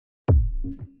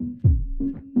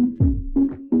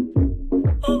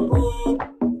The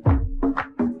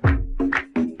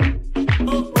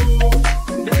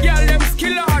girl them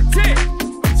skill arty.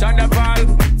 Thunderball,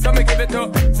 some give it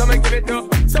to, some give it to,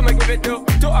 some give it to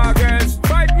our girls.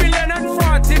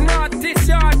 5,040,000 naughty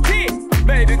shorty.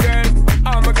 Baby girl,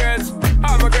 all my girls,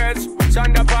 all my girls.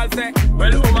 Thunderball say,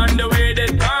 well, woman, the way the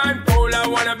time cold, I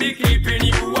wanna be keeping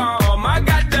you warm. I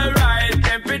got the right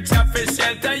temperature for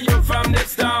shelter you from the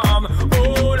storm.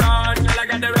 Hold on, girl, I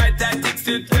got the right tactics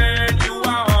to turn you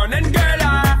on. And girl,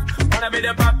 I wanna be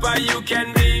the papa, you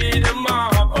can be the mom.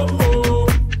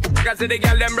 I see the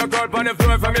girl them broke out on the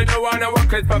floor. From you don't wanna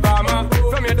work as performer.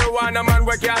 From you don't wanna man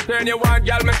work can't turn you on.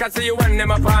 Girl, make I see you when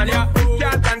them upon ya.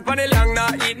 Can't stand for the long,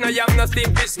 nah eat no yam, no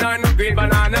steamed fish, no green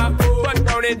banana. But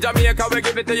down in Jamaica we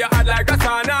give it to you hot like a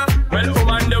sauna. Well,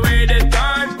 woman, the way the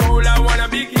time cold, I wanna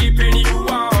be keeping you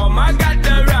warm. I got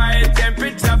the right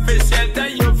temperature for shelter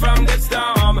you from the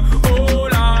storm.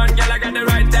 Hold on, girl, I got the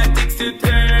right tactics to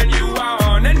turn you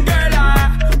on. And girl,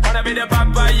 I wanna be the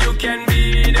papa, you can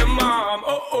be the mom.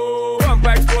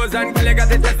 And girl, you got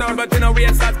it test out, but you know we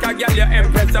ain't start, cause girl, you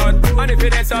impress out. And if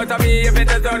it is out of me, if it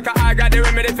is out, cause I got the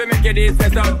remedy for make it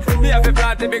easy out. Me have to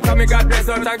plant it, become me God bless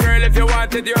out. And girl, if you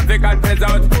want it, you have to confess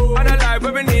out. And a life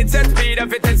where we need set speed,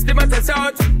 if it is, my test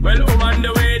out. Well, woman,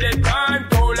 the way the time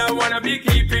cold, I wanna be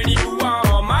keeping you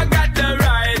warm. I got the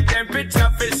right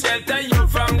temperature for shelter you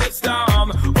from the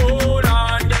storm. Hold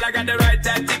on, girl, I got the right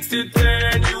tactics to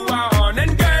turn you on.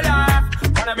 And girl, I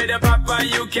wanna be the papa,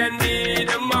 you can be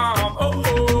the mom.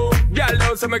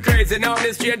 So me crazy now,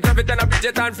 this straight traffic and a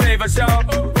budget and flavor show.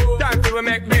 Time to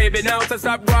make baby now, so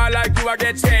stop going like you, I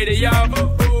get shady, yo.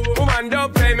 Woman,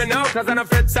 don't play me now, cause I'm a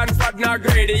fits and fat, not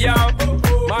greedy, yo.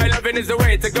 My loving is the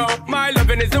way to go, my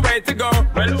loving is the way to go.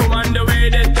 Well, woman, the way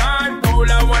the time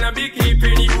cold, I wanna be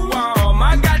keeping you warm.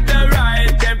 I got the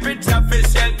right temperature for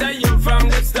shelter you from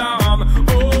the storm.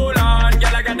 Hold on,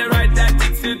 girl, I got the right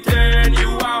tactics to turn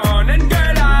you on. And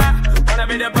girl, I wanna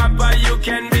be the papa, you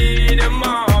can be the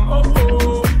mom.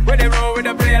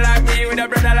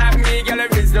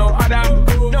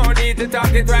 To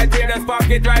talk it right here, just park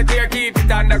it right here, keep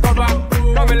it undercover.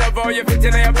 Come in love how you fit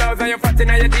in your blouse and you fat in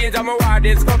your jeans, I'm a wild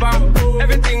discover.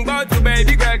 Everything about you,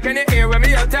 baby girl, can you hear when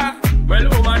me utter? Well,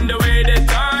 woman, the way the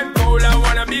time cold, I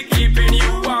wanna be keeping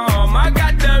you warm. I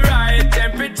got the right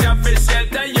temperature for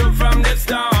shelter you from the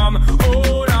storm.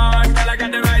 Hold on, girl, I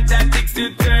got the right tactics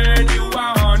to turn you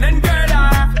on. And girl,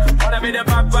 I wanna be the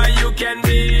papa, you can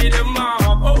be the mom.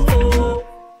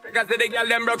 Cause the girl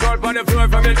them broke out on the floor.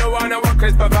 From you don't wanna work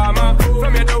as performer.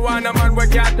 From you don't wanna man work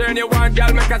can't turn you on.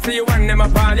 Girl, make I see you when them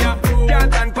upon ya.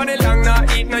 Can't stand for the long, nah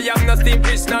eat no yam, no steamed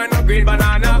fish, no green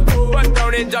banana. But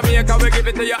down in Jamaica we give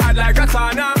it to you hot like a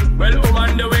sauna. Well,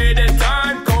 woman, the way the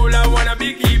time cold, I wanna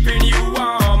be keeping you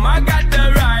warm. I got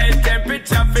the right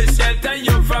temperature for shelter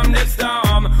you from the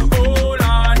storm. Hold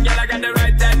on, girl, I got the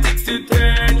right tactics to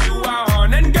turn you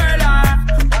on. And girl, I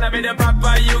wanna be the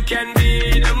papa, you can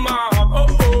be the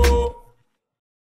mom.